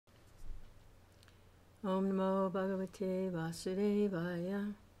Om Namo Bhagavate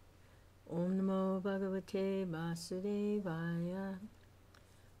Vasudevaya. Om Namo Bhagavate Vasudevaya.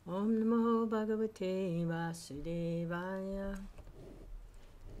 Om Namo Bhagavate Vasudevaya.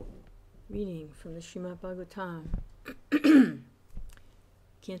 Reading from the Srimad Bhagavatam,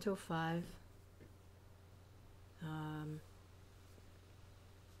 Canto 5,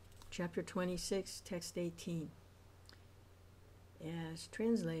 Chapter 26, Text 18, as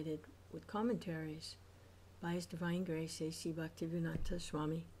translated with commentaries by His Divine Grace A.C. Bhaktivedanta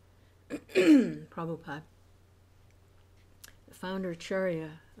Swami Prabhupada, the founder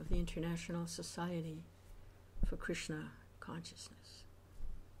Acharya of the International Society for Krishna Consciousness.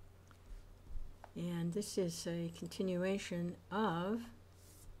 And this is a continuation of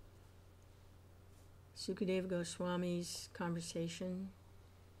Sukadeva Goswami's conversation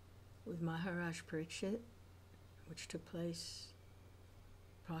with Maharaj Parikshit, which took place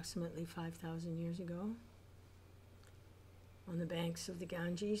approximately 5,000 years ago on the banks of the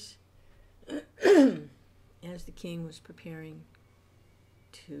Ganges as the king was preparing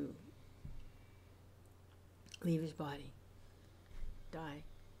to leave his body, die,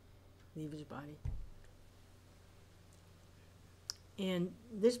 leave his body. And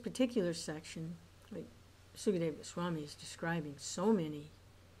this particular section, like Sukadeva Goswami is describing so many,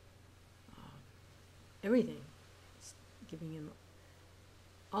 everything. It's giving him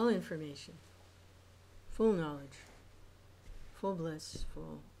all information, full knowledge, full bliss,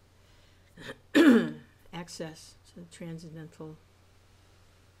 full access to the transcendental,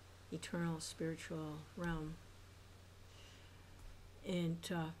 eternal, spiritual realm. And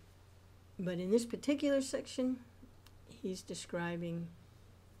but in this particular section, he's describing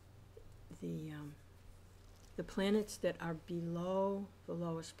the planets that are below the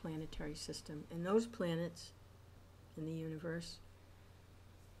lowest planetary system. And those planets in the universe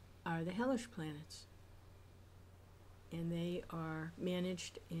are the hellish planets. And they are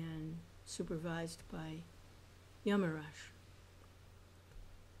managed and supervised by Yamaraj,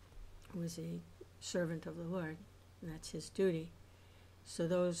 who is a servant of the Lord, and that's his duty. So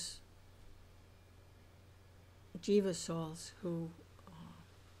those jiva souls who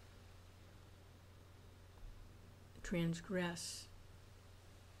transgress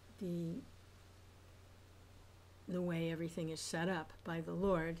the way everything is set up by the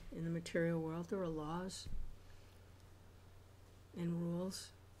Lord in the material world, there are laws and rules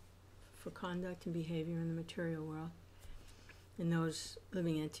for conduct and behavior in the material world. And those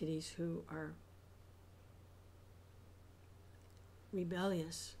living entities who are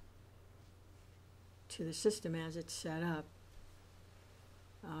rebellious to the system as it's set up,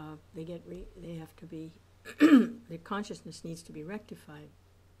 they have to be their consciousness needs to be rectified.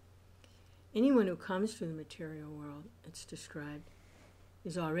 Anyone who comes to the material world, it's described,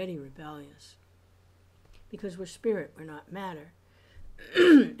 is already rebellious. Because we're spirit, we're not matter.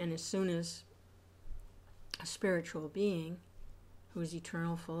 And as soon as a spiritual being who is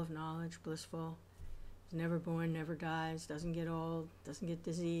eternal, full of knowledge, blissful, is never born, never dies, doesn't get old, doesn't get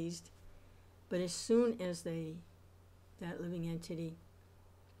diseased, but as soon as that living entity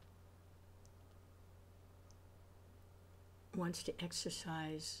wants to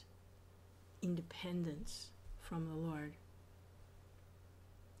exercise independence from the Lord,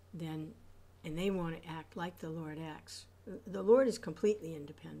 then, and they want to act like the Lord acts. The Lord is completely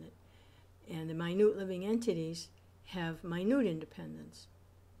independent, and the minute living entities have minute independence,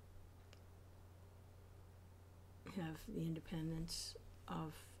 have the independence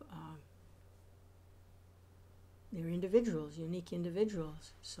of they're individuals, unique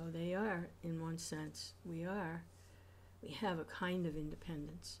individuals. So they are, in one sense, we have a kind of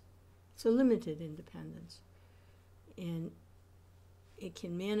independence. It's a limited independence. And it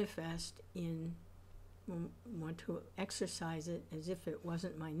can manifest in, when we want to exercise it as if it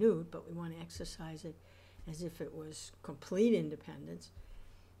wasn't minute, but we want to exercise it as if it was complete independence,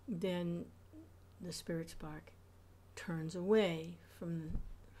 then the spirit spark turns away from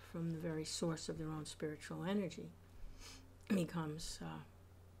the very source of their own spiritual energy. Becomes,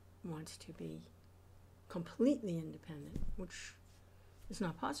 wants to be completely independent, which is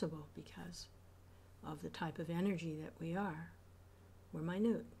not possible because of the type of energy that we are. We're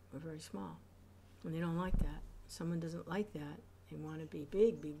minute, we're very small. And they don't like that. If someone doesn't like that, they want to be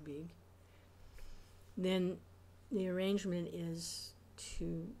big, big, big. Then the arrangement is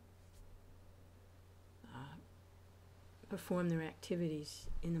to perform their activities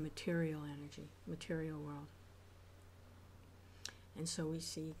in the material energy, material world. And so we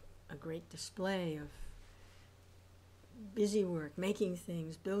see a great display of busy work, making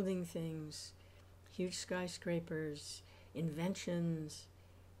things, building things, huge skyscrapers, inventions,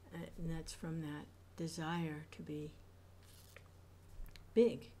 and that's from that desire to be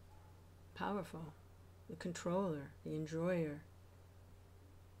big, powerful, the controller, the enjoyer,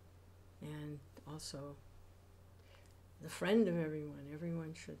 and also the friend of everyone.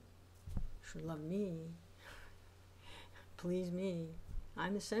 Everyone should love me, please me.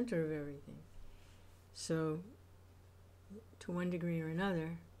 I'm the center of everything. So, to one degree or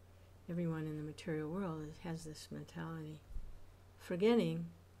another, everyone in the material world has this mentality, forgetting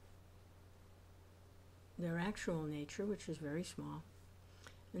their actual nature, which is very small.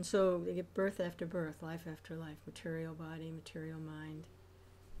 And so they get birth after birth, life after life, material body, material mind,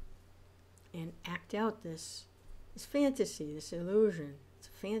 and act out this fantasy, this illusion. It's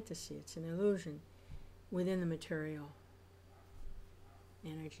a fantasy, it's an illusion within the material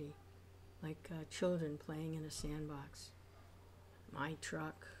energy, like children playing in a sandbox. My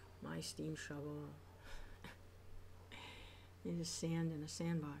truck, my steam shovel. It is sand in a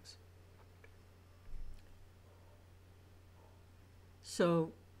sandbox.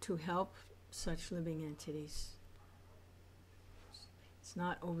 So, to help such living entities, it's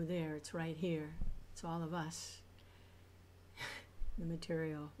not over there, it's right here. It's all of us, the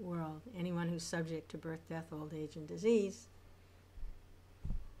material world. Anyone who's subject to birth, death, old age, and disease,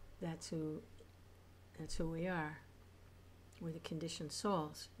 that's who we are. We're the conditioned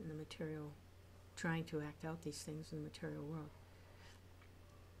souls in the material, trying to act out these things in the material world.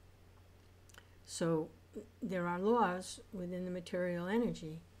 So there are laws within the material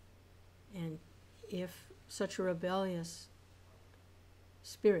energy, and if such a rebellious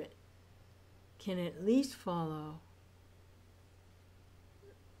spirit can at least follow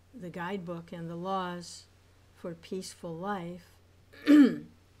the guidebook and the laws for peaceful life,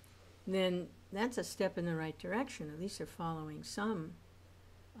 then that's a step in the right direction. At least they're following some,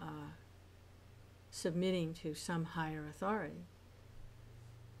 submitting to some higher authority,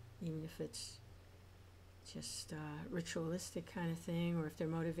 even if it's just ritualistic kind of thing, or if their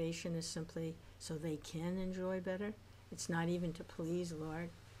motivation is simply so they can enjoy better. It's not even to please Lord,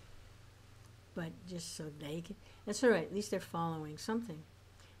 but just so they can. That's all right, at least they're following something.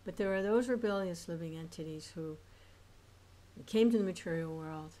 But there are those rebellious living entities who came to the material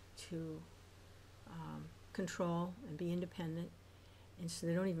world to control and be independent, and so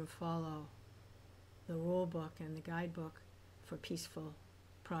they don't even follow the rule book and the guidebook for peaceful,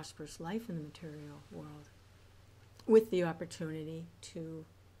 prosperous life in the material world, with the opportunity to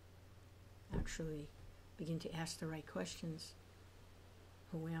actually begin to ask the right questions.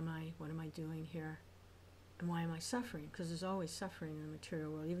 Who am I? What am I doing here? And why am I suffering? Because there's always suffering in the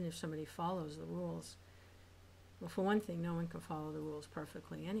material world, even if somebody follows the rules. Well, for one thing, no one can follow the rules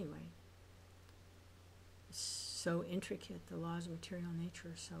perfectly anyway. It's so intricate. The laws of material nature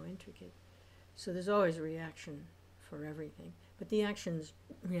are so intricate. So there's always a reaction for everything. But the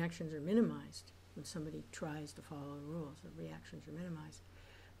reactions are minimized when somebody tries to follow the rules. The reactions are minimized.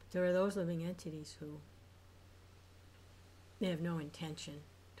 But there are those living entities who they have no intention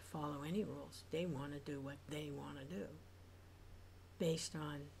to follow any rules. They want to do what they want to do based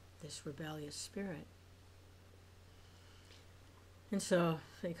on this rebellious spirit. And so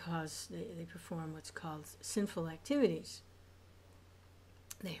they perform what's called sinful activities.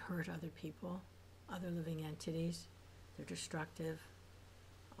 They hurt other people, other living entities. They're destructive.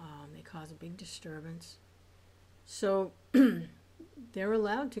 They cause a big disturbance. So they're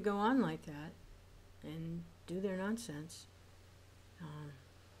allowed to go on like that and do their nonsense.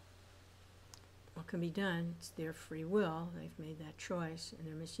 What can be done? It's their free will. They've made that choice and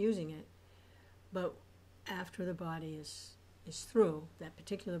they're misusing it. But after the body is through, that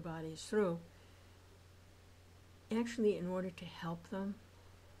particular body is through, actually in order to help them,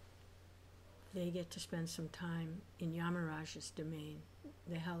 they get to spend some time in Yamaraj's domain,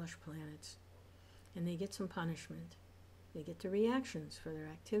 the hellish planets, and they get some punishment. They get the reactions for their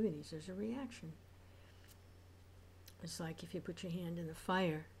activities. There's a reaction. It's like if you put your hand in the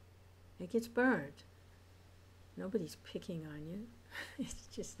fire, it gets burned. Nobody's picking on you. It's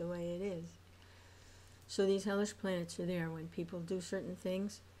just the way it is. So these hellish planets are there when people do certain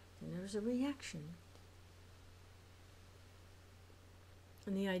things, and there's a reaction.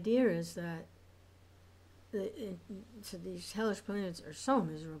 And the idea is that so these hellish planets are so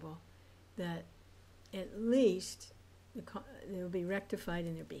miserable that at least they'll be rectified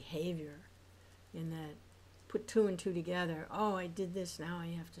in their behavior, in that put two and two together. Oh, I did this, now I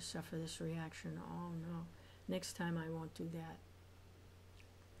have to suffer this reaction. Oh no, next time I won't do that.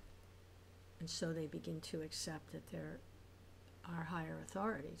 And so they begin to accept that there are higher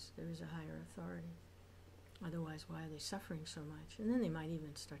authorities. There is a higher authority. Otherwise, why are they suffering so much? And then they might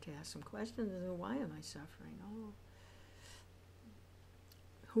even start to ask some questions. Why am I suffering? Oh,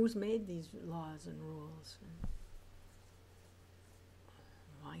 who's made these laws and rules? And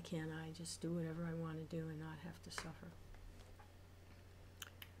why can't I just do whatever I want to do and not have to suffer?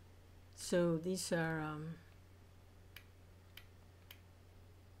 So these are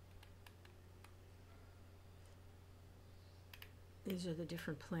the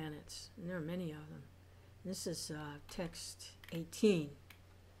different planets, and there are many of them. This is text 18,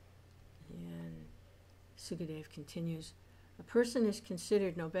 and Sukadev continues, a person is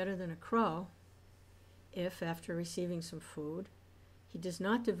considered no better than a crow if, after receiving some food, he does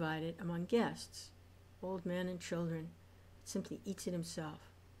not divide it among guests, old men and children, simply eats it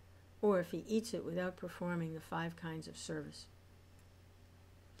himself, or if he eats it without performing the 5 kinds of service.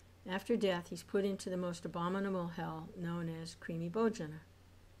 After death, he's put into the most abominable hell known as Krimi Bhojana.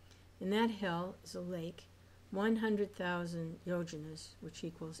 In that hell is a lake 100,000 yojanas, which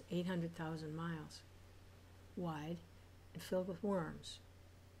equals 800,000 miles, wide and filled with worms.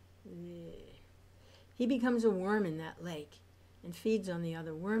 He becomes a worm in that lake and feeds on the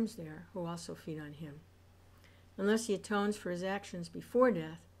other worms there, who also feed on him. Unless he atones for his actions before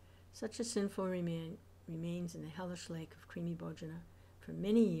death, such a sinful remains in the hellish lake of Krimi Bhojana for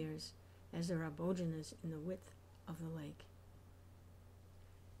many years, as there are bhojanas in the width of the lake.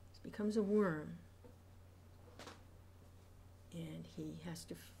 He becomes a worm, and he has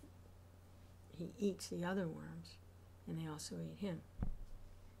to he eats the other worms, and they also eat him.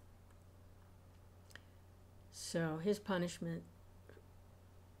 So his punishment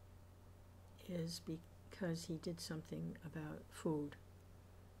is because he did something about food.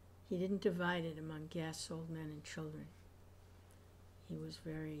 He didn't divide it among guests, old men, and children. He was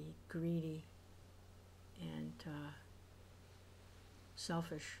very greedy and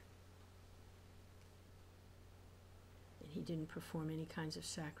selfish. And he didn't perform any kinds of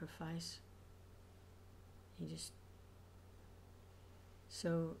sacrifice.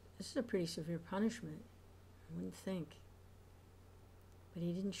 So this is a pretty severe punishment, I wouldn't think. But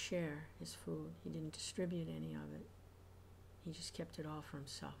he didn't share his food. He didn't distribute any of it. He just kept it all for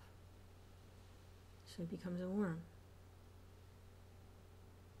himself. So he becomes a worm.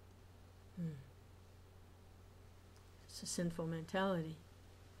 It's a sinful mentality.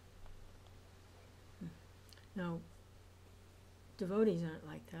 Now, devotees aren't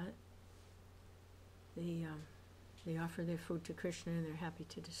like that. They offer their food to Krishna and they're happy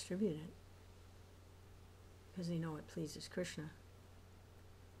to distribute it because they know it pleases Krishna.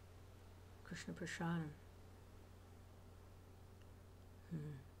 Krishna Prasadam.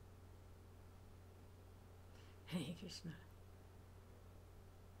 Hare Krishna.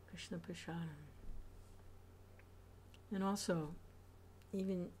 Krishna Prasadam. And also,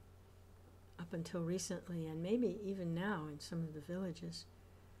 even up until recently, and maybe even now in some of the villages,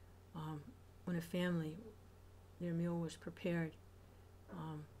 when a family, their meal was prepared,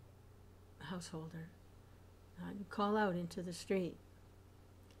 a householder, I'd call out into the street,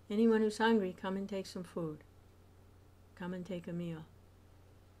 anyone who's hungry, come and take some food. Come and take a meal.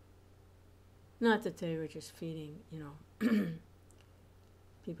 Not that they were just feeding,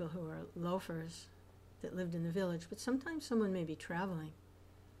 people who are loafers that lived in the village, but sometimes someone may be traveling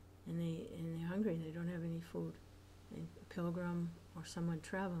and they're hungry, they don't have any food. A pilgrim or someone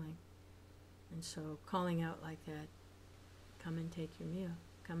traveling. And so calling out like that, come and take your meal,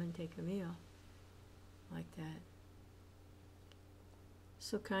 come and take a meal, like that.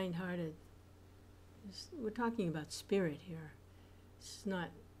 So kind-hearted. We're talking about spirit here. It's not,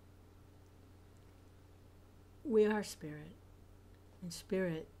 we are spirit. And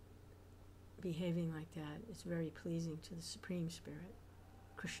spirit behaving like that is very pleasing to the Supreme Spirit,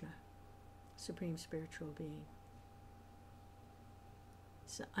 Krishna, Supreme Spiritual Being.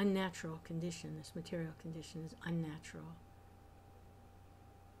 It's an unnatural condition. This material condition is unnatural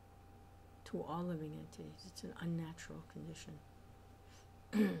to all living entities. It's an unnatural condition.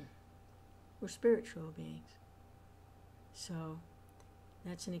 We're spiritual beings. So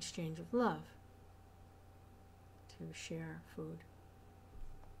that's an exchange of love, to share food.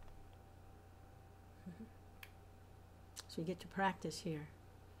 So we get to practice here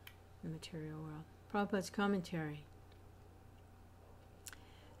in the material world. Prabhupada's commentary.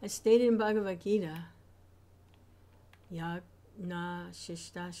 As stated in Bhagavad Gita, Yagna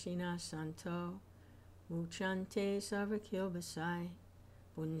Shishtashina Santo Muchante Sarvakilbasai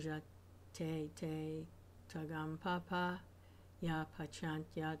Bunjate Te Tagam Papa Ya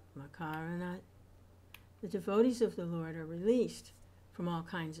Pachantyat Makaranat. The devotees of the Lord are released from all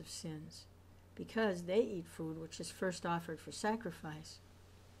kinds of sins because they eat food which is first offered for sacrifice.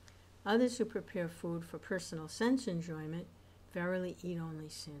 Others who prepare food for personal sense enjoyment verily eat only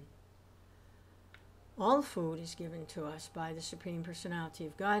sin. All food is given to us by the Supreme Personality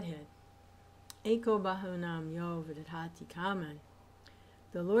of Godhead. Eko bahunam yo vidhati kaman.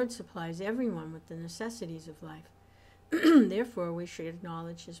 The Lord supplies everyone with the necessities of life. Therefore, we should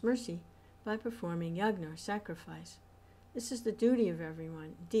acknowledge His mercy by performing yajna, or sacrifice. This is the duty of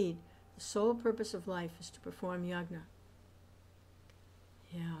everyone. Indeed, the sole purpose of life is to perform yajna.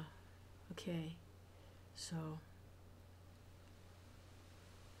 Yeah, okay. So,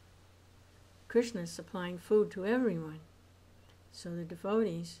 Krishna is supplying food to everyone. So the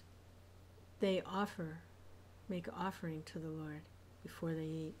devotees, they make an offering to the Lord before they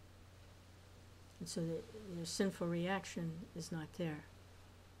eat. And so their sinful reaction is not there,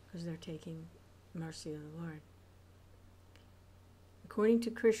 because they're taking mercy of the Lord. According to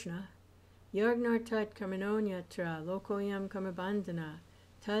Krishna, Yagnartat karmanonyatra lokoyam karmabandhana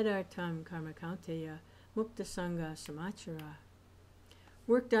tadartam karmakanteya mukta sangha samachara.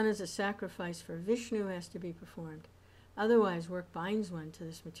 Work done as a sacrifice for Vishnu has to be performed. Otherwise, work binds one to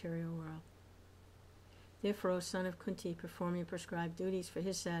this material world. Therefore, O son of Kunti, perform your prescribed duties for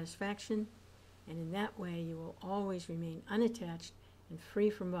his satisfaction, and in that way you will always remain unattached and free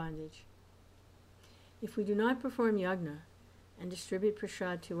from bondage. If we do not perform yajna and distribute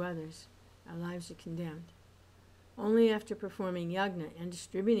prasad to others, our lives are condemned. Only after performing yajna and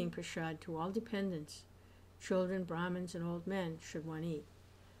distributing prasad to all dependents, children, Brahmins, and old men, should one eat.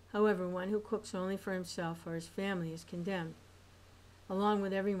 However, one who cooks only for himself or his family is condemned, along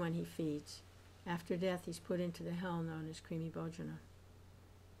with everyone he feeds. After death, he's put into the hell known as Krimi Bhojana.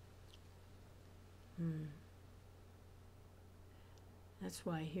 That's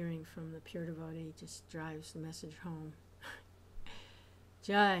why hearing from the pure devotee just drives the message home.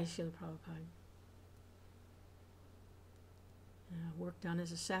 Jai Srila Prabhupada. Work done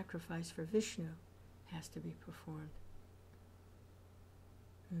as a sacrifice for Vishnu has to be performed.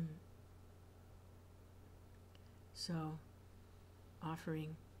 So,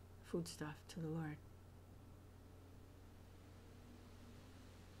 offering foodstuff to the Lord.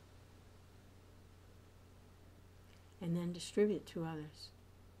 And then distribute to others.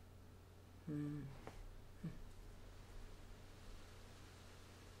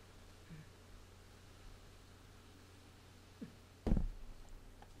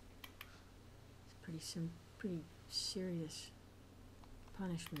 It's pretty serious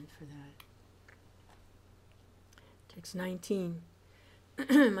punishment for that. Text 19.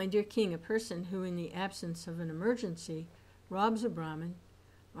 My dear king, a person who in the absence of an emergency robs a Brahmin,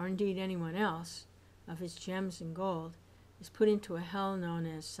 or indeed anyone else, of his gems and gold, is put into a hell known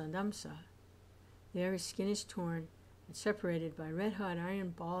as Sadamsa. There his skin is torn and separated by red-hot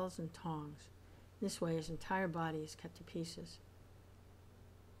iron balls and tongs. This way his entire body is cut to pieces.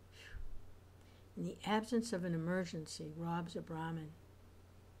 In the absence of an emergency, robs a Brahmin,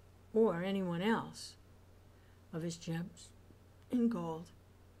 or anyone else, of his gems and gold.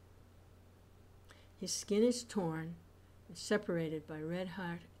 His skin is torn and separated by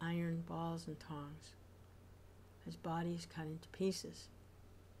red-hot iron balls and tongs. His body is cut into pieces.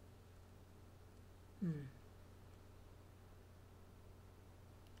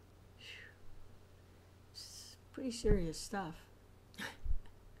 It's pretty serious stuff.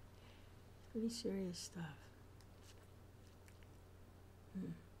 Pretty serious stuff.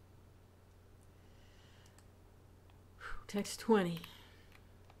 Text 20.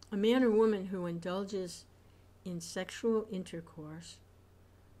 A man or woman who indulges in sexual intercourse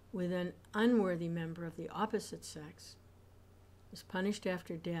with an unworthy member of the opposite sex is punished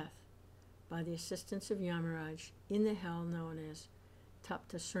after death by the assistance of Yamaraj in the hell known as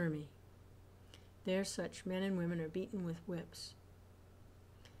Taptasurmi. There such men and women are beaten with whips.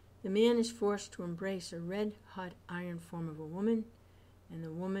 The man is forced to embrace a red-hot iron form of a woman, and the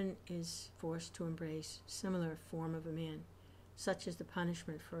woman is forced to embrace a similar form of a man. Such is the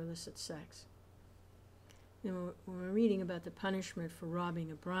punishment for illicit sex. Then when we're reading about the punishment for robbing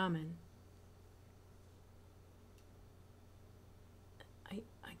a Brahmin,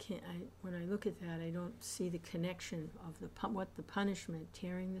 when I look at that, I don't see the connection of what the punishment,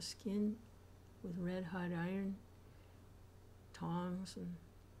 tearing the skin with red-hot iron, tongs, and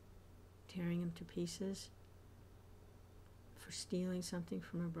tearing him to pieces for stealing something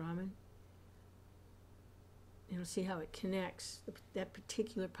from a Brahmin. You don't see how it connects, that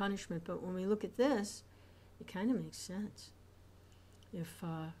particular punishment, but when we look at this, it kind of makes sense. If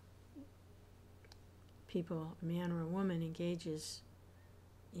people, a man or a woman, engages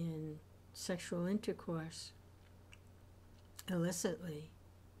in sexual intercourse illicitly,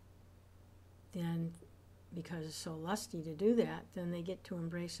 then because it's so lusty to do that, then they get to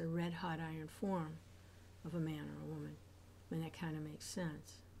embrace a red-hot iron form of a man or a woman. I mean, that kind of makes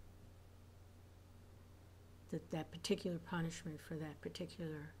sense. that particular punishment for that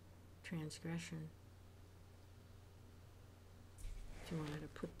particular transgression. If you wanted to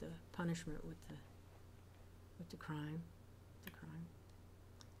put the punishment with the crime,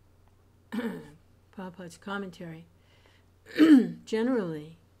 Prabhupada's commentary.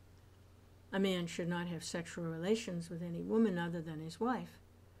 Generally, a man should not have sexual relations with any woman other than his wife.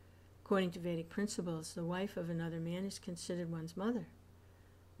 According to Vedic principles, the wife of another man is considered one's mother.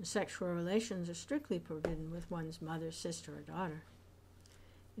 The sexual relations are strictly forbidden with one's mother, sister, or daughter.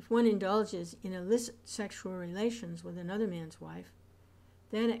 If one indulges in illicit sexual relations with another man's wife,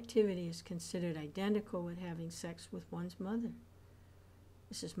 that activity is considered identical with having sex with one's mother.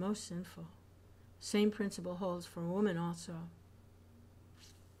 This is most sinful. Same principle holds for a woman also.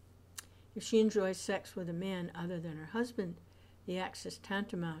 If she enjoys sex with a man other than her husband, the act is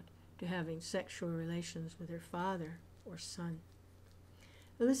tantamount to having sexual relations with her father or son.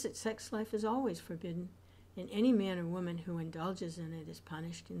 Illicit sex life is always forbidden, and any man or woman who indulges in it is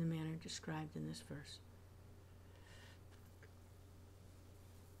punished in the manner described in this verse.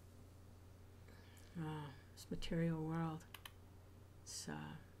 This material world, it's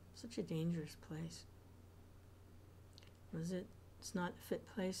such a dangerous place. It's not a fit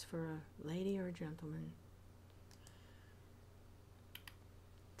place for a lady or a gentleman.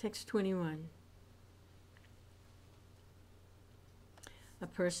 Text 21. A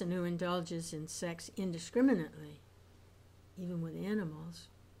person who indulges in sex indiscriminately, even with animals,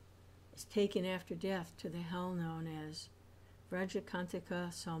 is taken after death to the hell known as Vrajakantaka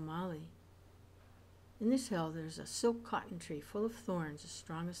Salmali. In this hell there's a silk cotton tree full of thorns as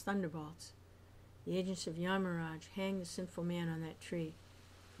strong as thunderbolts. The agents of Yamaraj hang the sinful man on that tree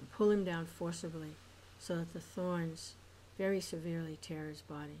and pull him down forcibly so that the thorns very severely tear his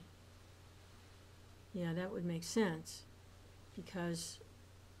body. Yeah, that would make sense, because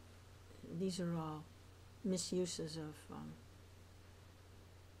these are all misuses of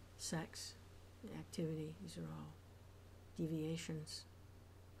sex activity. These are all deviations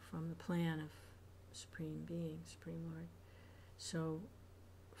from the plan of Supreme Being, Supreme Lord. So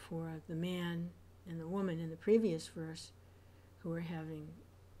for the man and the woman in the previous verse who are having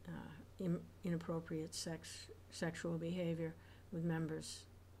inappropriate sexual behavior with members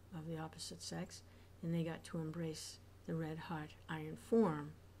of the opposite sex, and they got to embrace the red-hot iron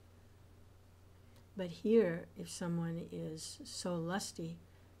form. But here, if someone is so lusty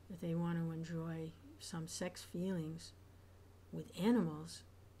that they want to enjoy some sex feelings with animals,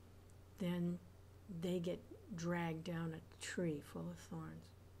 then they get dragged down a tree full of thorns.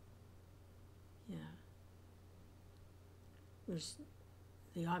 Yeah.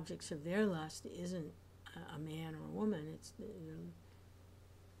 The objects of their lust isn't a man or a woman, it's they're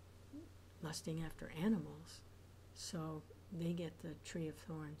lusting after animals. So they get the tree of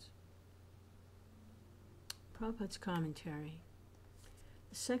thorns. Prabhupada's commentary.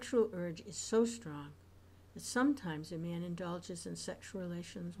 The sexual urge is so strong that sometimes a man indulges in sexual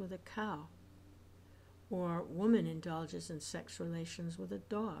relations with a cow, or a woman indulges in sex relations with a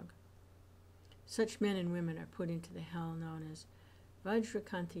dog. Such men and women are put into the hell known as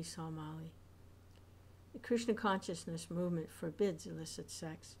Vajrakanti Salmali. The Krishna consciousness movement forbids illicit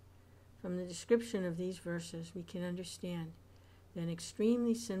sex. From the description of these verses, we can understand that an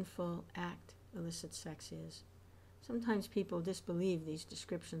extremely sinful act illicit sex is. Sometimes people disbelieve these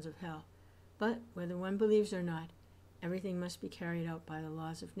descriptions of hell, but whether one believes or not, everything must be carried out by the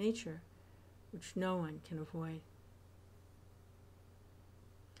laws of nature, which no one can avoid.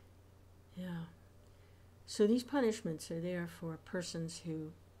 Yeah. So these punishments are there for persons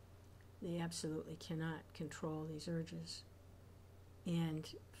who they absolutely cannot control these urges. And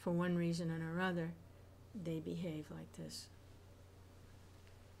for one reason or another, they behave like this.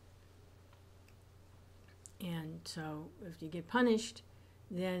 And so if you get punished,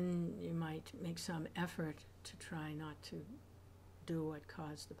 then you might make some effort to try not to do what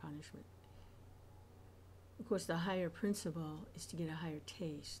caused the punishment. Of course, the higher principle is to get a higher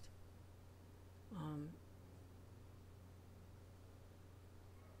taste.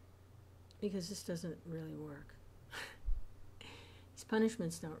 Because this doesn't really work. These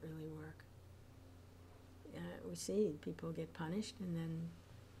punishments don't really work. We see people get punished and then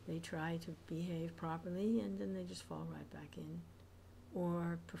they try to behave properly and then they just fall right back in,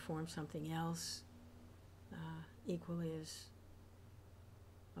 or perform something else equally as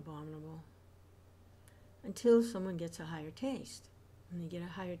abominable, until someone gets a higher taste. And they get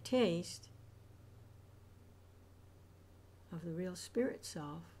a higher taste of the real spirit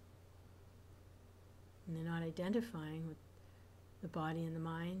self, and they're not identifying with the body and the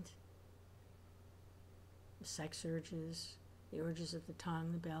mind, the sex urges, the urges of the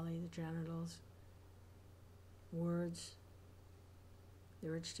tongue, the belly, the genitals. words, the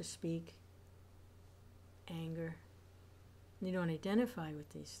urge to speak, anger. You don't identify with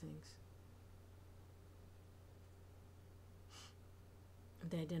these things.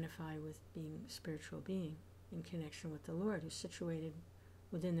 They identify with being a spiritual being in connection with the Lord, who's situated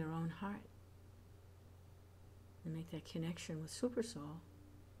within their own heart. They make that connection with Supersoul.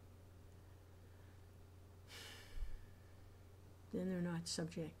 Then they're not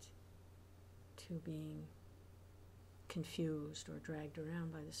subject to being confused or dragged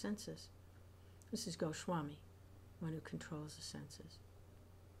around by the senses. This is Goswami, one who controls the senses.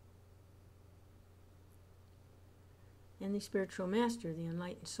 And the spiritual master, the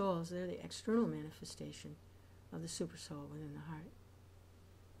enlightened souls, they're the external manifestation of the Supersoul within the heart.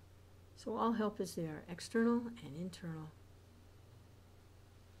 So all help is there, external and internal,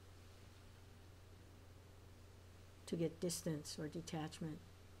 to get distance or detachment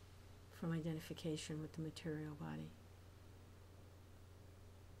from identification with the material body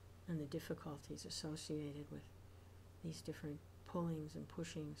and the difficulties associated with these different pullings and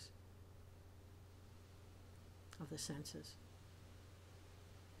pushings of the senses.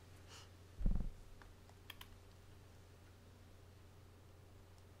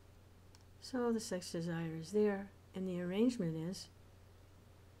 So the sex desire is there, and the arrangement is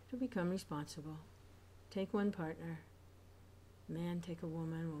to become responsible. Take one partner, man take a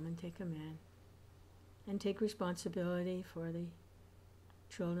woman, woman take a man, and take responsibility for the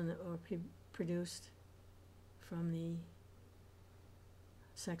children that were produced from the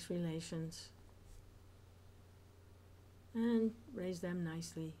sex relations, and raise them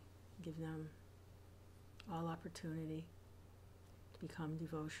nicely, give them all opportunity to become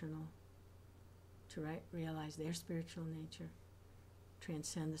devotional, to realize their spiritual nature,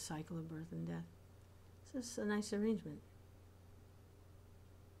 transcend the cycle of birth and death. So it's a nice arrangement,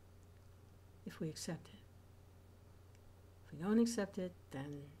 if we accept it. If we don't accept it,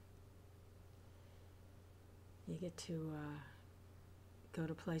 then you get to go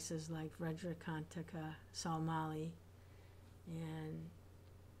to places like Vrajrakantaka, Salmali, and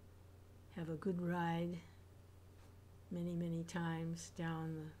have a good ride many, many times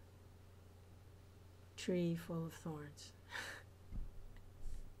down the tree full of thorns.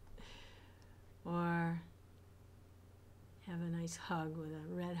 Or have a nice hug with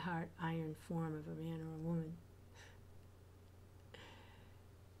a red heart iron form of a man or a woman.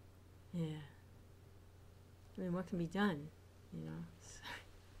 Yeah. I mean, what can be done, you know?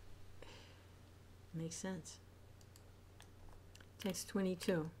 Makes sense. Text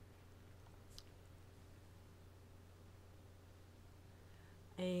 22.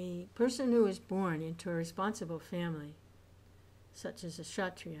 A person who is born into a responsible family, such as a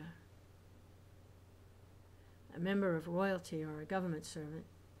Kshatriya, a member of royalty or a government servant,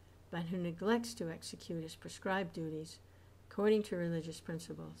 but who neglects to execute his prescribed duties according to religious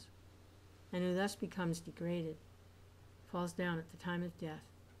principles, and who thus becomes degraded, falls down at the time of death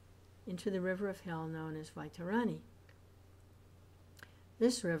into the river of hell known as Vaitarani.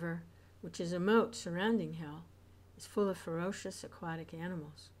 This river, which is a moat surrounding hell, is full of ferocious aquatic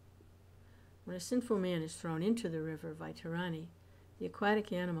animals. When a sinful man is thrown into the river Vaitarani, the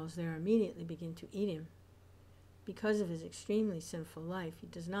aquatic animals there immediately begin to eat him. Because of his extremely sinful life, he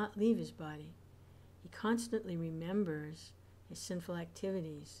does not leave his body. He constantly remembers his sinful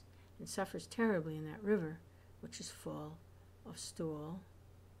activities and suffers terribly in that river, which is full of stool,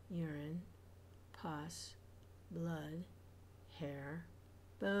 urine, pus, blood, hair,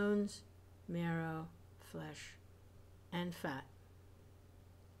 bones, marrow, flesh, and fat.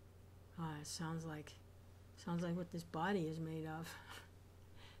 It sounds like what this body is made of.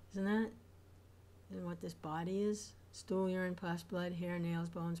 Isn't that? Isn't what this body is? Stool, urine, pus, blood, hair, nails,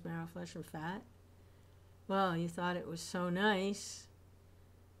 bones, marrow, flesh, and fat? Well, you thought it was so nice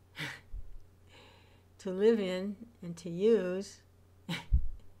to live in and to use.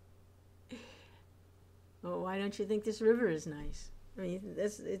 Well, why don't you think this river is nice? I mean,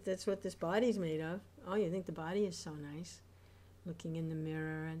 that's what this body's made of. Oh, you think the body is so nice? Looking in the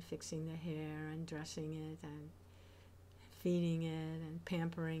mirror and fixing the hair and dressing it and feeding it and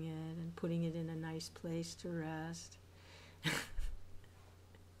pampering it and putting it in a nice place to rest.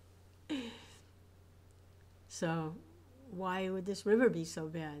 So why would this river be so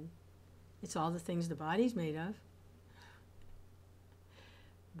bad? It's all the things the body's made of.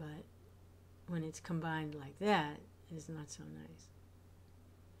 But when it's combined like that, it's not so nice.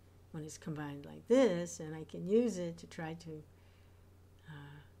 When it's combined like this, and I can use it to try to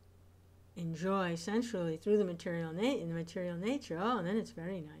enjoy sensually through the material nature, oh, then it's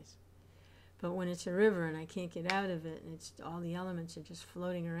very nice. But when it's a river and I can't get out of it, and it's all the elements are just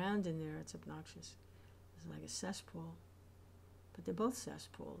floating around in there, it's obnoxious. It's like a cesspool, but they're both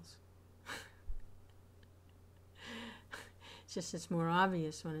cesspools. It's just it's more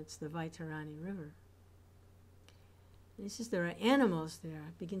obvious when it's the Vaitarani River. And he says there are animals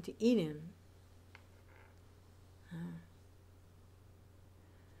there, begin to eat him.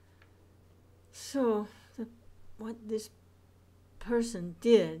 So what this person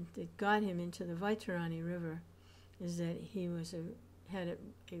did that got him into the Vaitarani River is that he was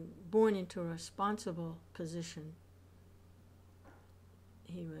born into a responsible position.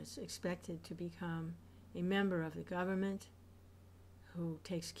 He was expected to become a member of the government who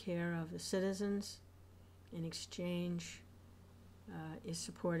takes care of the citizens. In exchange, is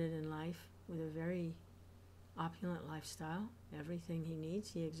supported in life with a very opulent lifestyle. Everything he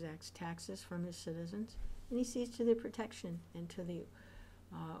needs, he exacts taxes from his citizens, and he sees to their protection and to the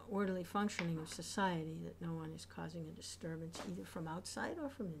orderly functioning of society, that no one is causing a disturbance either from outside or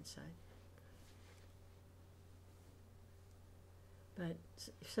from inside. But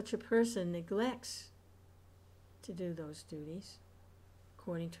if such a person neglects to do those duties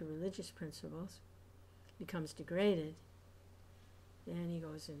according to religious principles, becomes degraded, then he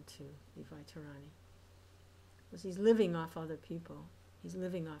goes into the Vaitarani. Because he's living off other people, he's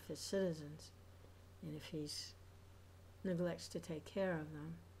living off his citizens, and if he neglects to take care of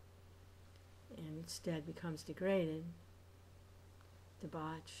them and instead becomes degraded,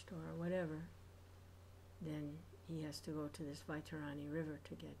 debauched or whatever, then he has to go to this Vaitarani River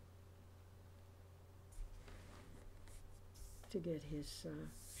to get his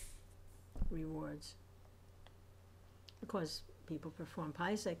rewards. Because people perform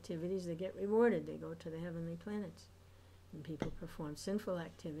pious activities, they get rewarded. They go to the heavenly planets. And people perform sinful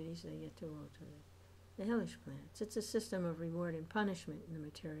activities, they get to go to the hellish planets. It's a system of reward and punishment in the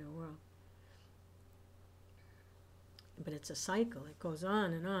material world. But it's a cycle. It goes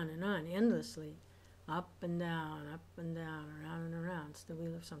on and on and on, endlessly. Up and down, around and around. It's the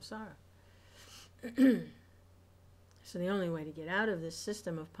wheel of samsara. So the only way to get out of this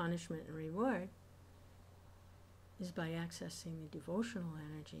system of punishment and reward is by accessing the devotional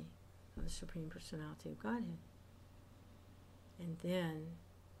energy of the Supreme Personality of Godhead. And then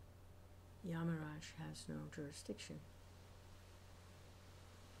Yamaraj has no jurisdiction.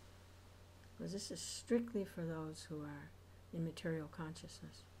 Because this is strictly for those who are in material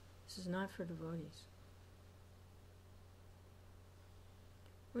consciousness. This is not for devotees.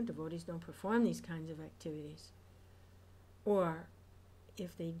 Well, devotees don't perform these kinds of activities. Or,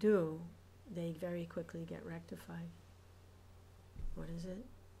 if they do, they very quickly get rectified. What is it?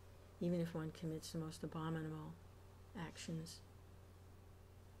 Even if one commits the most abominable actions,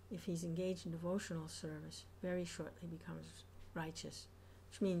 if he's engaged in devotional service, very shortly becomes righteous,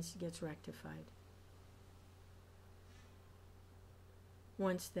 which means he gets rectified.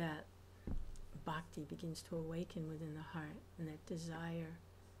 Once that bhakti begins to awaken within the heart, and that desire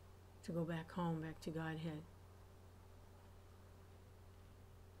to go back home, back to Godhead,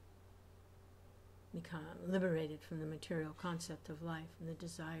 become liberated from the material concept of life and the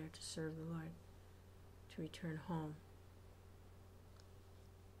desire to serve the Lord, to return home.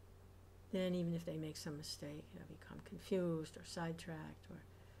 Then even if they make some mistake, they become confused or sidetracked or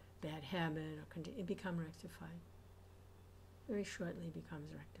bad habit, or it become rectified. Very shortly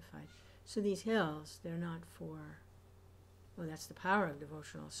becomes rectified. So these hills, they're not for, well, that's the power of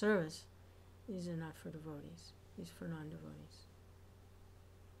devotional service. These are not for devotees. These are for non-devotees.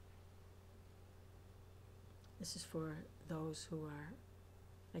 This is for those who are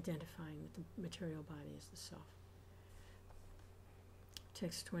identifying with the material body as the self.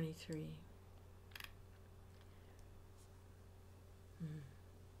 Text 23.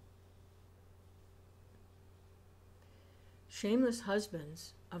 Shameless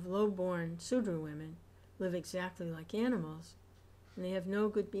husbands of low-born Sudra women live exactly like animals, and they have no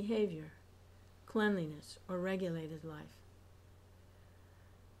good behavior, cleanliness, or regulated life.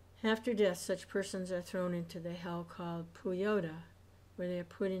 After death, such persons are thrown into the hell called Puyoda, where they are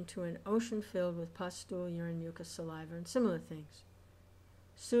put into an ocean filled with pus, stool, urine, mucus, saliva, and similar things.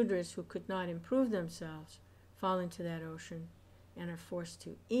 Sudras who could not improve themselves fall into that ocean and are forced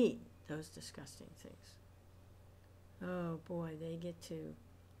to eat those disgusting things. Oh boy, they get to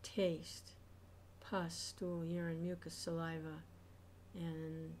taste pus, stool, urine, mucus, saliva,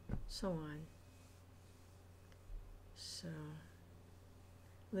 and so on. So,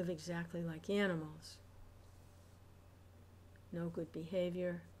 live exactly like animals. No good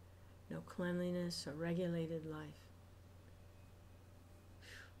behavior, no cleanliness or regulated life.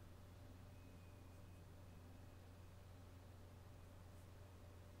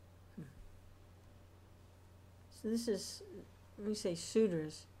 So this is, when we say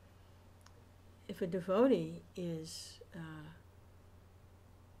sudras, if a devotee is,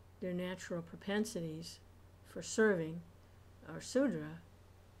 their natural propensities for serving are Sudra,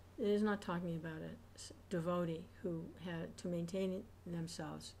 it is not talking about a devotee who had to maintain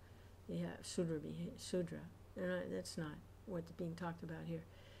themselves. They have Sudra. That's not what's being talked about here.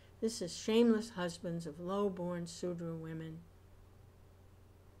 This is shameless husbands of low-born Sudra women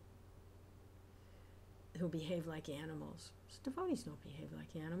who behave like animals. So devotees don't behave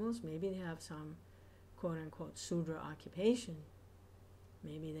like animals. Maybe they have some quote-unquote Sudra occupation.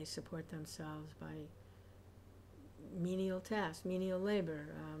 Maybe they support themselves by menial tasks, menial labor,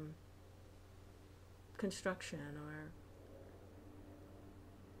 construction, or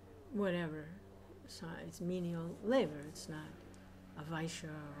whatever. So it's menial labor. It's not a Vaishya or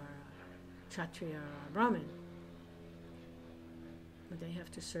a Kshatriya or a Brahmin. But they have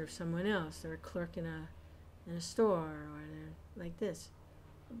to serve someone else. They're a clerk in a store, or they're like this.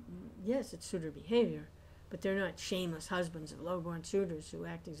 Yes, it's Sudra behavior, but they're not shameless husbands of low-born Sudras who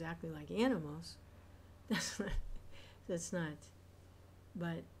act exactly like animals. That's not.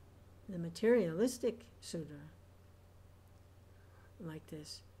 But the materialistic Sudra, like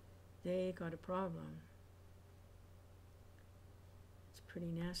this, they got a problem. It's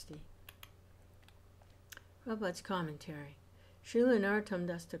pretty nasty. Prabhupada's commentary. Srila Narottam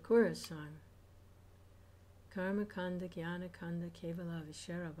Das Thakura's song. Karma Kanda Jnana Kanda Kevala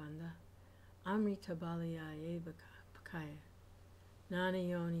Visharabandha Amrita Balaya Eva Pakaya Nana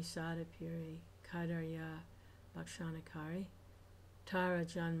Yoni Sada Puri Kadarya Bhakshanakari Tara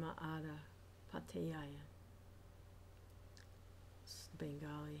Janma Ada Patayaya. It's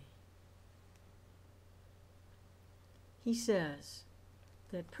Bengali. He says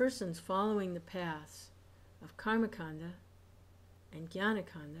that persons following the paths of Karmakanda and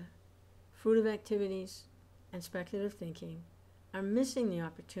Jnanakanda, fruitive activities and speculative thinking, are missing the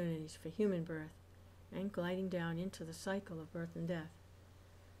opportunities for human birth and gliding down into the cycle of birth and death.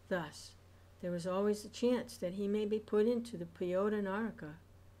 Thus, there is always the chance that he may be put into the Piyota Naraka,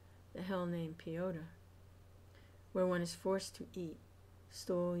 the hell named Piyota, where one is forced to eat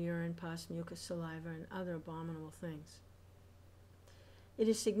stool, urine, pus, mucus, saliva, and other abominable things. It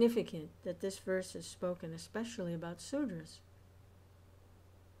is significant that this verse is spoken especially about Sudras.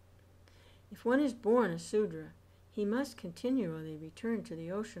 If one is born a Sudra, he must continually return to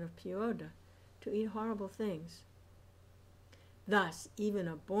the ocean of Piyota to eat horrible things. Thus, even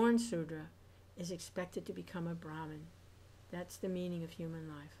a born Sudra is expected to become a Brahmin. That's the meaning of human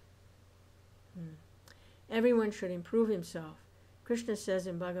life. Everyone should improve himself. Krishna says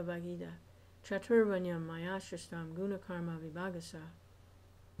in Bhagavad Gita, Chaturvanyam mayashrastam guna karma vibhagasa.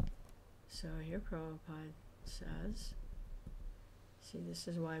 So here Prabhupada says, see, this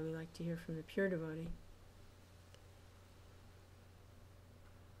is why we like to hear from the pure devotee.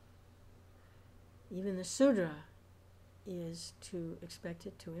 Even the Sudra is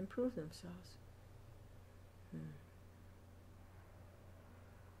expected to improve themselves.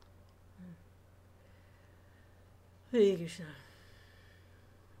 Hare Krishna.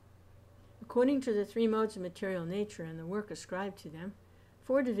 According to the three modes of material nature and the work ascribed to them,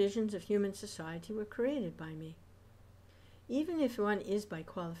 4 divisions of human society were created by me. Even if one is by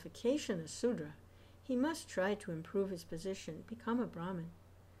qualification a Sudra, he must try to improve his position, become a Brahmin.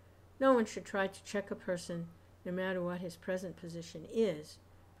 No one should try to check a person, no matter what his present position is,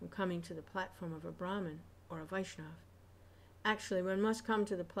 from coming to the platform of a Brahmin or a Vaishnava. Actually, one must come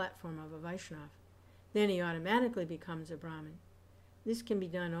to the platform of a Vaishnava. Then he automatically becomes a Brahmin. This can be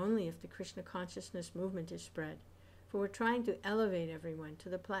done only if the Krishna consciousness movement is spread, for we're trying to elevate everyone to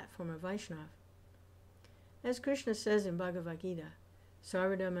the platform of Vaishnava. As Krishna says in Bhagavad Gita,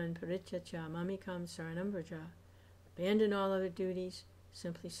 Sarvadaman parityacha mamikam saranam vraja, abandon all other duties,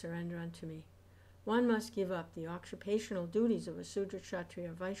 simply surrender unto me. One must give up the occupational duties of a Sudra,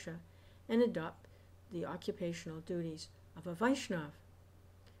 Kshatriya, Vaishya, and adopt the occupational duties of a Vaishnava,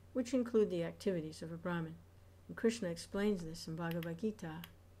 which include the activities of a Brahmin. And Krishna explains this in Bhagavad Gita.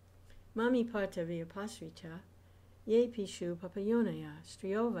 Mami parta vyapasrita, ye pishu papayonaya,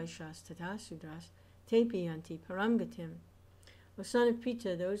 striyo vaishas tata sudras, tepi anti paramgatim. O son of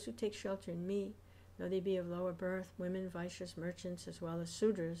Pita, those who take shelter in me, though they be of lower birth, women, Vaishyas, merchants, as well as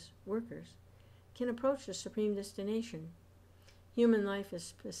Sudras, workers, can approach the supreme destination. Human life is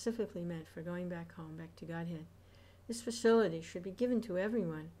specifically meant for going back home, back to Godhead. This facility should be given to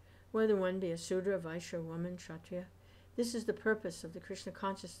everyone, whether one be a Sudra, Vaishya, woman, Kshatriya. This is the purpose of the Krishna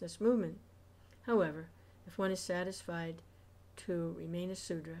consciousness movement. However, if one is satisfied to remain a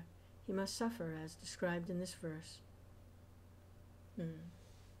Sudra, he must suffer as described in this verse.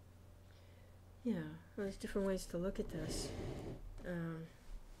 Yeah, there's different ways to look at this.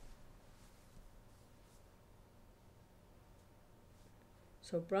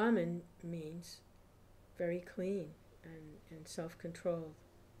 So Brahmin means very clean and self-controlled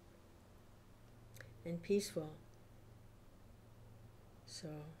and peaceful. So,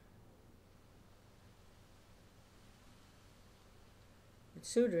 and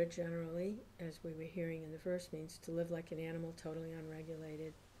Sudra generally, as we were hearing in the verse, means to live like an animal, totally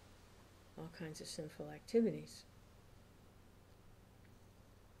unregulated, all kinds of sinful activities.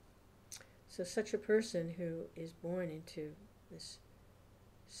 So such a person who is born into this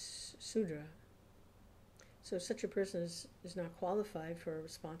Sudra, so such a person is not qualified for a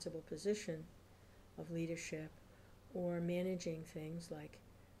responsible position of leadership or managing things like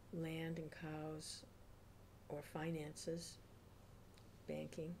land and cows or finances,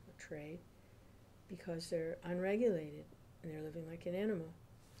 banking or trade, because they're unregulated and they're living like an animal.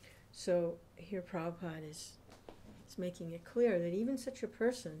 So here Prabhupada is making it clear that even such a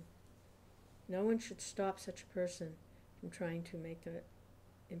person, no one should stop such a person from trying to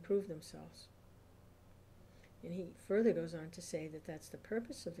improve themselves. And he further goes on to say that that's the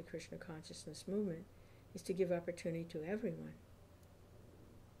purpose of the Krishna consciousness movement, is to give opportunity to everyone.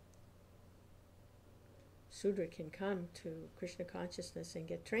 Sudra can come to Krishna consciousness and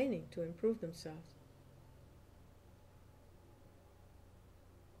get training to improve themselves.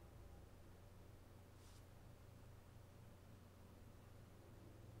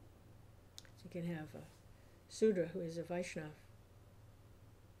 So you can have a Sudra who is a Vaishnav,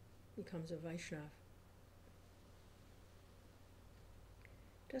 becomes a Vaishnav.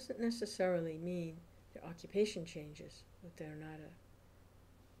 Doesn't necessarily mean their occupation changes, that they're not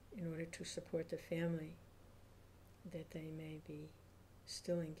in order to support the family, that they may be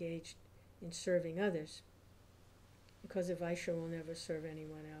still engaged in serving others, because a Vaishya will never serve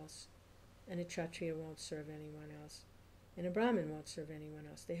anyone else, and a Kshatriya won't serve anyone else, and a Brahmin won't serve anyone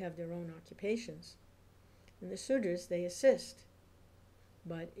else. They have their own occupations. And the Sudras, they assist.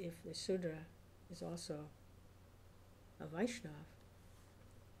 But if the Sudra is also a Vaishnav,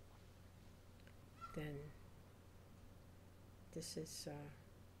 then this is,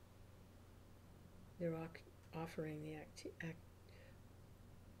 they're offering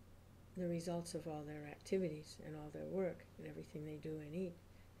the results of all their activities and all their work and everything they do and eat,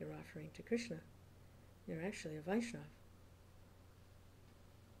 they're offering to Krishna. They're actually a Vaishnav.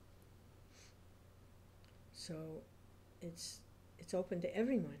 So it's open to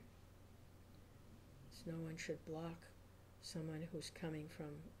everyone. So no one should block someone who's coming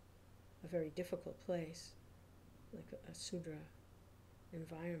from a very difficult place, like a Sudra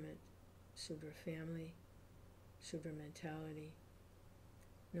environment, Sudra family, Sudra mentality.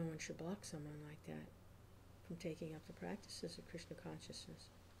 No one should block someone like that from taking up the practices of Krishna consciousness.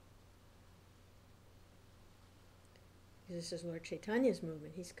 Because this is Lord Chaitanya's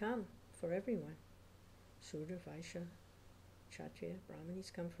movement. He's come for everyone. Sudra, Vaishya, Kshatriya, Brahmin,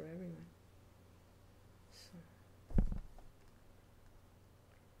 he's come for everyone. So,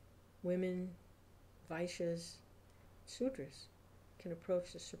 women, Vaishyas, Sudras can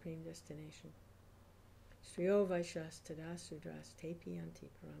approach the supreme destination. Striyo Vaishyas tada Sudras tepi anti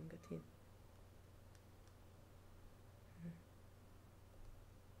param gatim.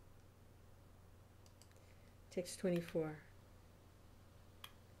 Text 24.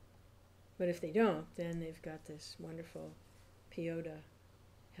 But if they don't, then they've got this wonderful Pyoda,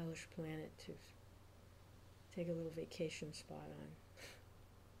 hellish planet to take a little vacation spot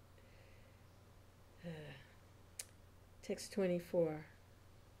on. Text 24.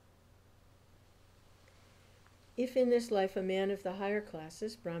 If in this life a man of the higher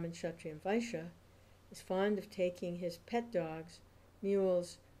classes, Brahmin, Kshatriya, and Vaishya, is fond of taking his pet dogs,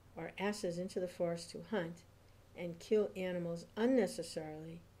 mules, or asses into the forest to hunt and kill animals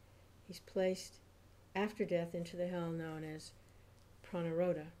unnecessarily, he's placed after death into the hell known as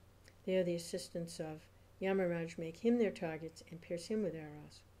Pranaroda. There the assistants of Yamaraj make him their targets and pierce him with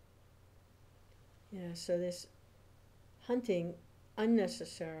arrows. Yeah, so this hunting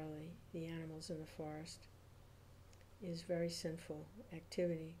unnecessarily the animals in the forest is very sinful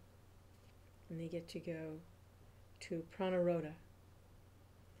activity. And they get to go to Pranaroda.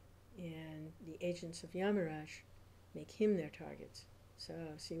 And the agents of Yamaraj make him their targets. So,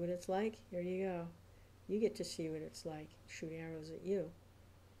 see what it's like? Here you go. You get to see what it's like, shoot arrows at you.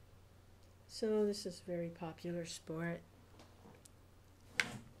 So this is a very popular sport.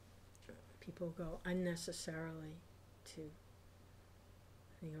 People go unnecessarily to,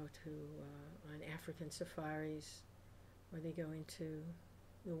 they go to on African safaris, or they go into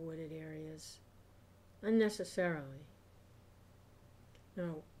the wooded areas unnecessarily.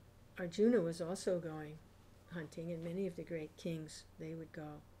 Now, Arjuna was also going hunting, and many of the great kings, they would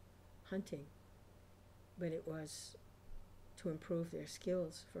go hunting, but it was to improve their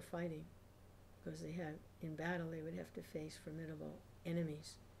skills for fighting, because they had, in battle, they would have to face formidable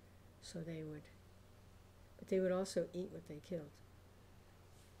enemies. So they would, but they would also eat what they killed.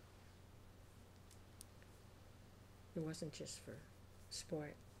 It wasn't just for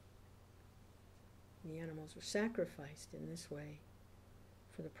sport. The animals were sacrificed in this way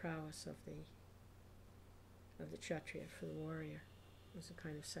for the prowess of the Kshatriya, for the warrior. It was a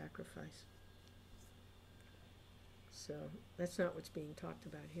kind of sacrifice. So that's not what's being talked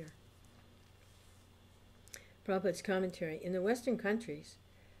about here. Prabhupada's commentary: in the Western countries,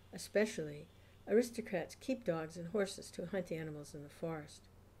 especially, aristocrats keep dogs and horses to hunt animals in the forest.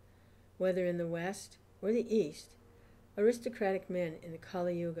 Whether in the West or the East, aristocratic men in the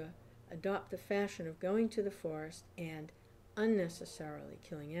Kali Yuga adopt the fashion of going to the forest and unnecessarily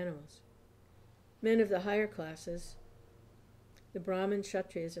killing animals. Men of the higher classes, the Brahmins,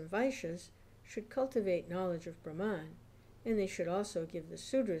 Kshatriyas, and Vaishyas, should cultivate knowledge of Brahman, and they should also give the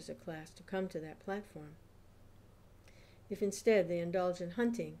Sudras a class to come to that platform. If instead they indulge in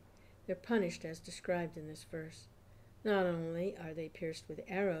hunting, they're punished as described in this verse. Not only are they pierced with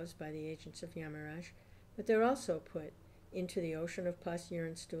arrows by the agents of Yamaraj, but they're also put into the ocean of pus,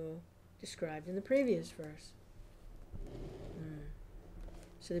 urine, stool, described in the previous verse.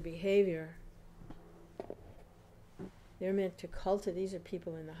 So the behavior, they're meant to cultivate. These are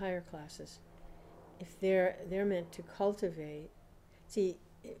people in the higher classes. If they're meant to cultivate, see,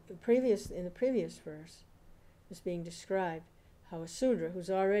 in the previous verse is being described how a Sudra who's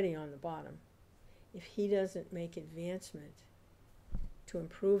already on the bottom, if he doesn't make advancement to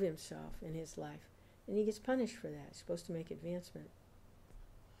improve himself in his life, then he gets punished for that. He's supposed to make advancement.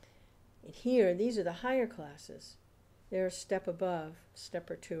 And here, these are the higher classes. They're a step above,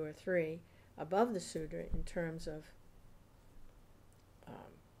 step or two or three, above the Sudra in terms of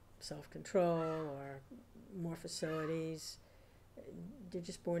self-control or more facilities. They're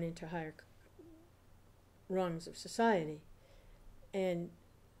just born into higher rungs of society. And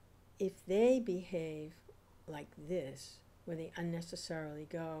if they behave like this, where they unnecessarily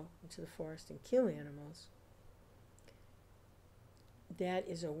go into the forest and kill animals, that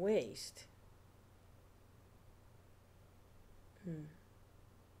is a waste.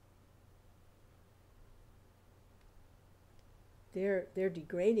 They're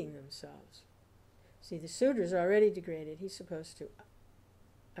degrading themselves. See, the Sudra's already degraded. He's supposed to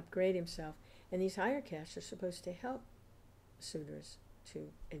upgrade himself. And these higher castes are supposed to help Sudras to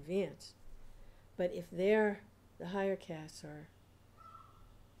advance. But if the higher castes are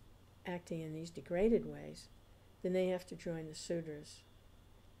acting in these degraded ways, then they have to join the Sudras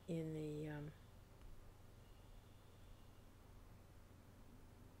in the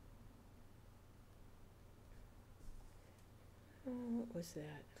what was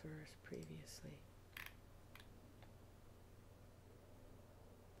that verse previously?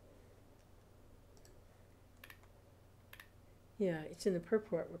 Yeah, it's in the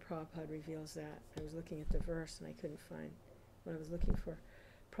purport where Prabhupada reveals that. I was looking at the verse and I couldn't find what I was looking for.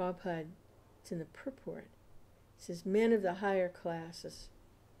 Prabhupada, it's in the purport. It says, men of the higher classes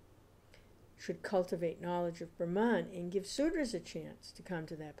should cultivate knowledge of Brahman and give Sudras a chance to come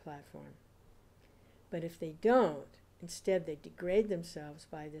to that platform. But if they don't, instead they degrade themselves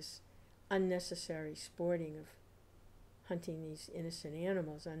by this unnecessary sporting of hunting these innocent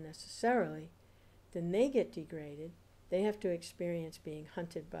animals unnecessarily, then they get degraded. They have to experience being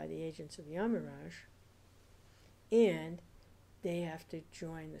hunted by the agents of Yamaraj, and they have to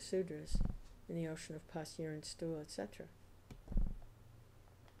join the Sudras in the ocean of pus, urine, stool, etc.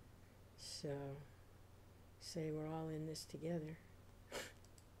 So, say we're all in this together.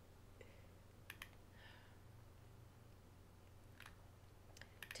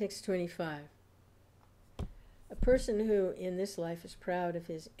 Text 25. A person who in this life is proud of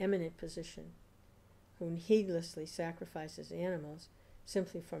his eminent position, who heedlessly sacrifices animals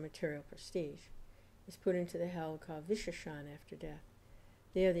simply for material prestige, is put into the hell called Vishashan after death.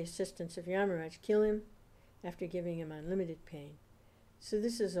 There the assistants of Yamaraj kill him after giving him unlimited pain. So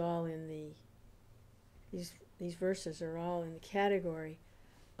this is all in these verses are all in the category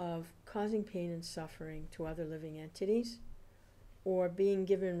of causing pain and suffering to other living entities, or being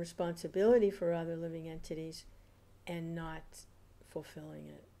given responsibility for other living entities and not fulfilling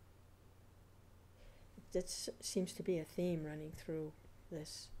it. That seems to be a theme running through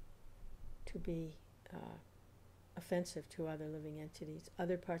this, to be offensive to other living entities,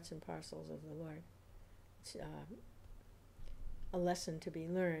 other parts and parcels of the Lord. It's a lesson to be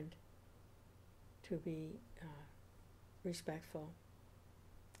learned, to be respectful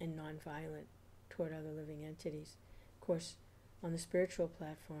and nonviolent toward other living entities. Of course, on the spiritual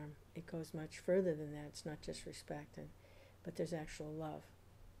platform, it goes much further than that. It's not just respect, but there's actual love.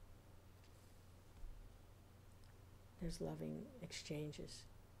 There's loving exchanges.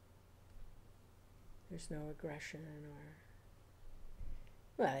 There's no aggression or,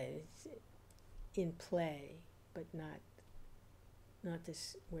 well, it's in play, but not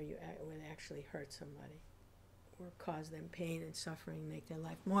this where they actually hurt somebody or cause them pain and suffering, make their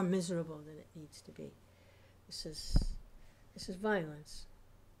life more miserable than it needs to be. This is violence.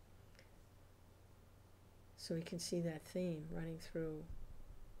 So we can see that theme running through,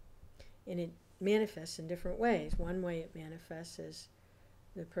 and it manifests in different ways. One way it manifests is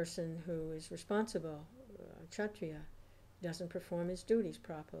the person who is responsible, Kshatriya, doesn't perform his duties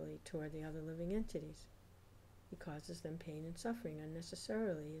properly toward the other living entities. He causes them pain and suffering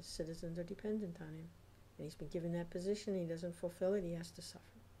unnecessarily. His citizens are dependent on him. And he's been given that position, he doesn't fulfill it, he has to suffer.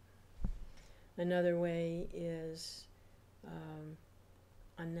 Another way is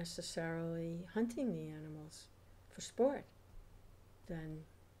unnecessarily hunting the animals for sport. Then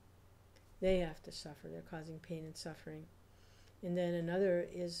they have to suffer, they're causing pain and suffering. And then another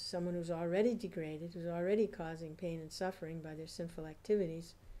is someone who's already degraded, who's already causing pain and suffering by their sinful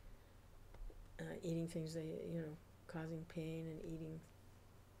activities, eating things causing pain and eating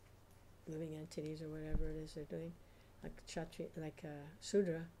living entities or whatever it is they're doing, like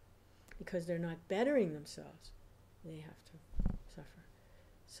Sudra, because they're not bettering themselves, they have to suffer.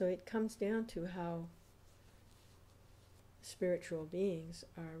 So it comes down to how spiritual beings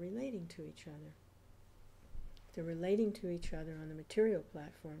are relating to each other. If they're relating to each other on the material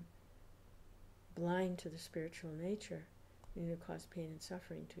platform, blind to the spiritual nature, they're going to cause pain and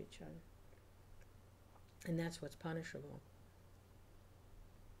suffering to each other. And that's what's punishable.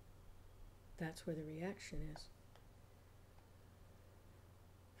 That's where the reaction is.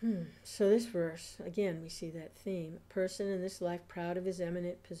 So this verse, again, we see that theme. A person in this life proud of his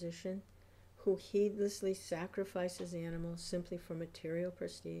eminent position, who heedlessly sacrifices animals simply for material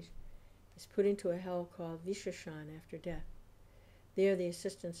prestige, is put into a hell called Vishashan after death. There the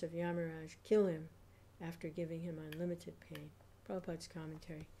assistants of Yamaraj kill him after giving him unlimited pain. Prabhupada's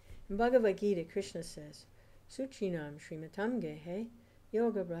commentary. In Bhagavad Gita, Krishna says, Suchinam Srimatam Gehe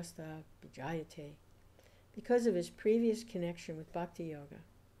Yoga Brasta Vijayate. Because of his previous connection with Bhakti Yoga,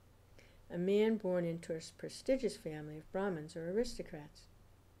 a man born into a prestigious family of Brahmins or aristocrats.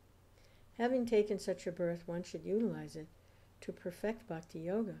 Having taken such a birth, one should utilize it to perfect Bhakti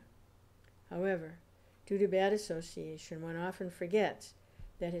Yoga. However, due to bad association, one often forgets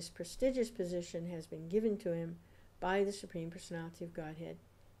that his prestigious position has been given to him by the Supreme Personality of Godhead,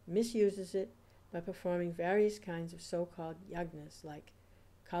 misuses it by performing various kinds of so-called yagnas like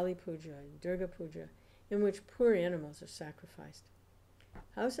Kali Puja and Durga Puja, in which poor animals are sacrificed.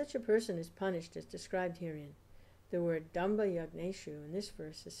 How such a person is punished is described herein. The word Damba Yagneshu in this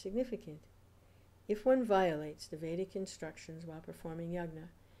verse is significant. If one violates the Vedic instructions while performing yagna,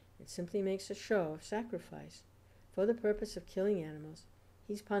 and simply makes a show of sacrifice for the purpose of killing animals,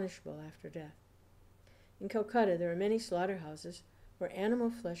 he's punishable after death. In Calcutta, there are many slaughterhouses where animal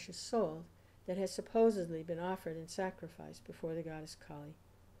flesh is sold that has supposedly been offered in sacrifice before the goddess Kali.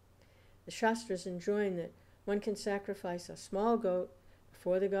 The Shastras enjoin that one can sacrifice a small goat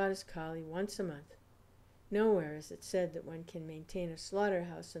before the goddess Kali once a month. Nowhere is it said that one can maintain a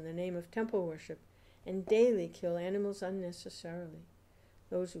slaughterhouse in the name of temple worship and daily kill animals unnecessarily.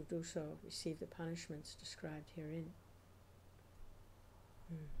 Those who do so receive the punishments described herein.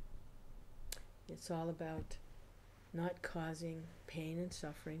 It's all about not causing pain and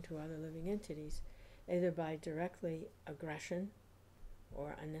suffering to other living entities, either by directly aggression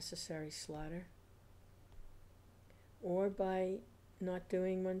or unnecessary slaughter, or by not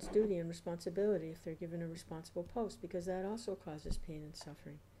doing one's duty and responsibility if they're given a responsible post, because that also causes pain and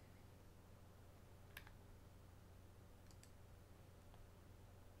suffering.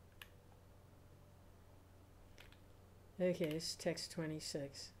 Okay, this is text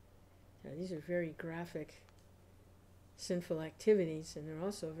 26. Now, these are very graphic sinful activities, and they're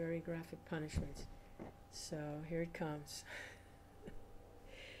also very graphic punishments. So here it comes.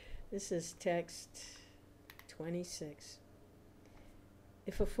 This is text 26.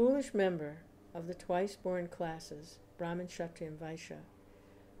 If a foolish member of the twice-born classes, Brahman, Kshatriya, and Vaishya,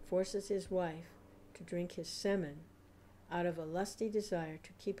 forces his wife to drink his semen out of a lusty desire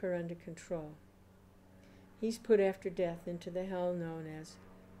to keep her under control, he's put after death into the hell known as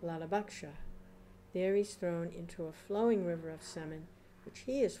Lalabhaksha. There he's thrown into a flowing river of semen, which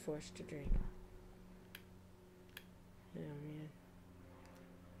he is forced to drink. Oh man.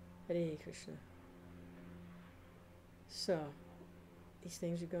 Hare Krishna. So, these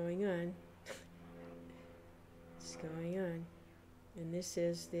things are going on. It's going on. And this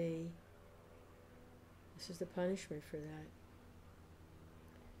is the This is the punishment for that.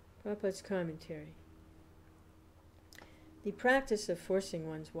 Prabhupada's commentary. The practice of forcing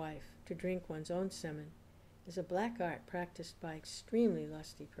one's wife to drink one's own semen is a black art practiced by extremely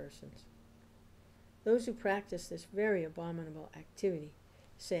lusty persons. Those who practice this very abominable activity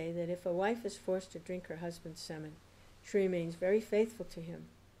say that if a wife is forced to drink her husband's semen, she remains very faithful to him.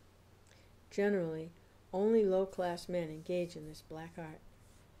 Generally, only low-class men engage in this black art,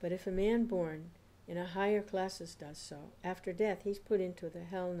 but if a man born in a higher classes does so, after death he's put into the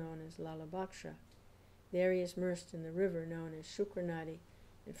hell known as Lalabhaksha. There he is immersed in the river known as Shukranadi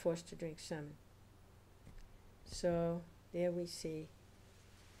and forced to drink semen. So there we see,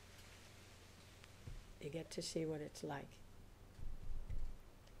 you get to see what it's like.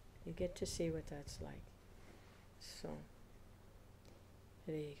 You get to see what that's like. So,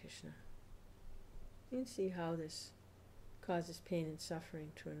 Hare Krishna. You can see how this causes pain and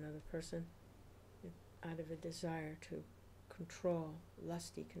suffering to another person out of a desire to control,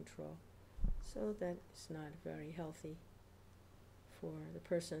 lusty control. So that is not very healthy for the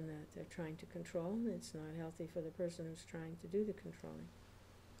person that they're trying to control, and it's not healthy for the person who's trying to do the controlling.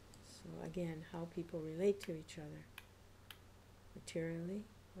 So again, how people relate to each other, materially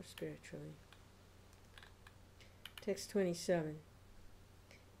or spiritually. Text 27.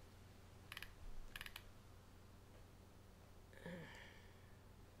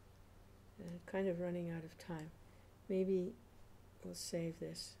 Kind of running out of time. Maybe we'll save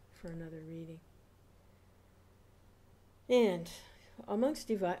this for another reading. And amongst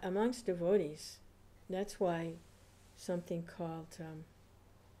devotees, that's why something called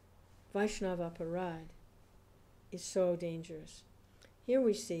Vaishnava Purāṇa is so dangerous. Here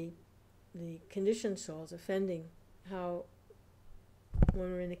we see the conditioned souls offending, how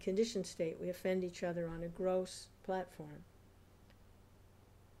when we're in a conditioned state we offend each other on a gross platform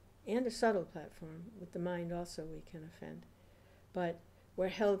and a subtle platform. With the mind also we can offend. But we're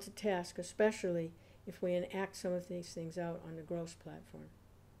held to task, especially if we enact some of these things out on the gross platform.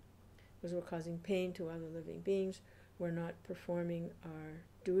 Because we're causing pain to other living beings, we're not performing our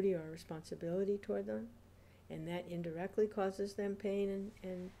duty or responsibility toward them, and that indirectly causes them pain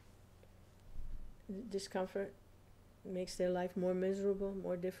and discomfort, makes their life more miserable,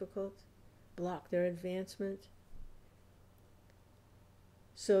 more difficult, block their advancement.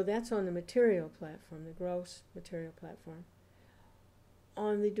 So that's on the material platform, the gross material platform.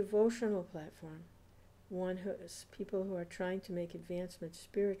 On the devotional platform, people who are trying to make advancement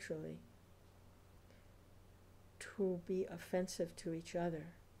spiritually, to be offensive to each other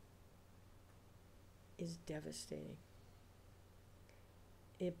is devastating.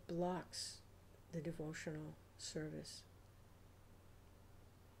 It blocks the devotional service.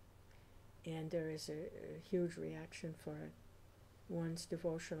 And there is a huge reaction for it. One's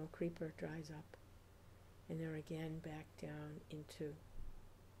devotional creeper dries up, and they're again back down into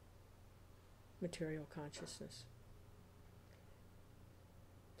material consciousness.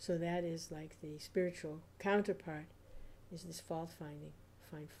 So that is like the spiritual counterpart, is this fault finding,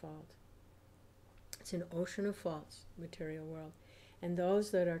 find fault. It's an ocean of faults, material world. And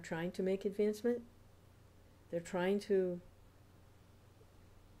those that are trying to make advancement, they're trying to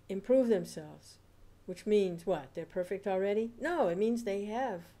improve themselves, which means what? They're perfect already? No, it means they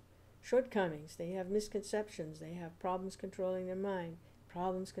have shortcomings, they have misconceptions, they have problems controlling their mind,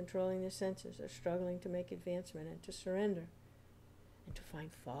 problems controlling their senses. They're struggling to make advancement and to surrender. And to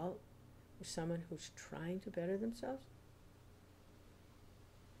find fault with someone who's trying to better themselves,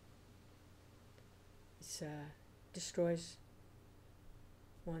 it destroys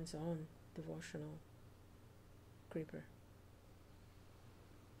one's own devotional creeper.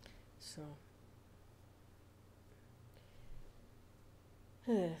 So,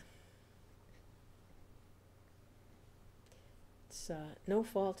 it's no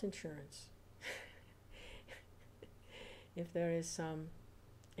fault insurance. If there is some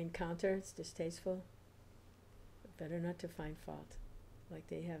encounter, it's distasteful, better not to find fault. Like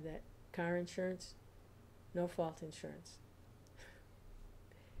they have that car insurance, no fault insurance.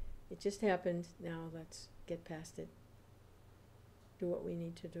 It just happened, now let's get past it. Do what we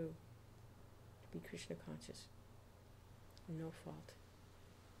need to do to be Krishna conscious. No fault.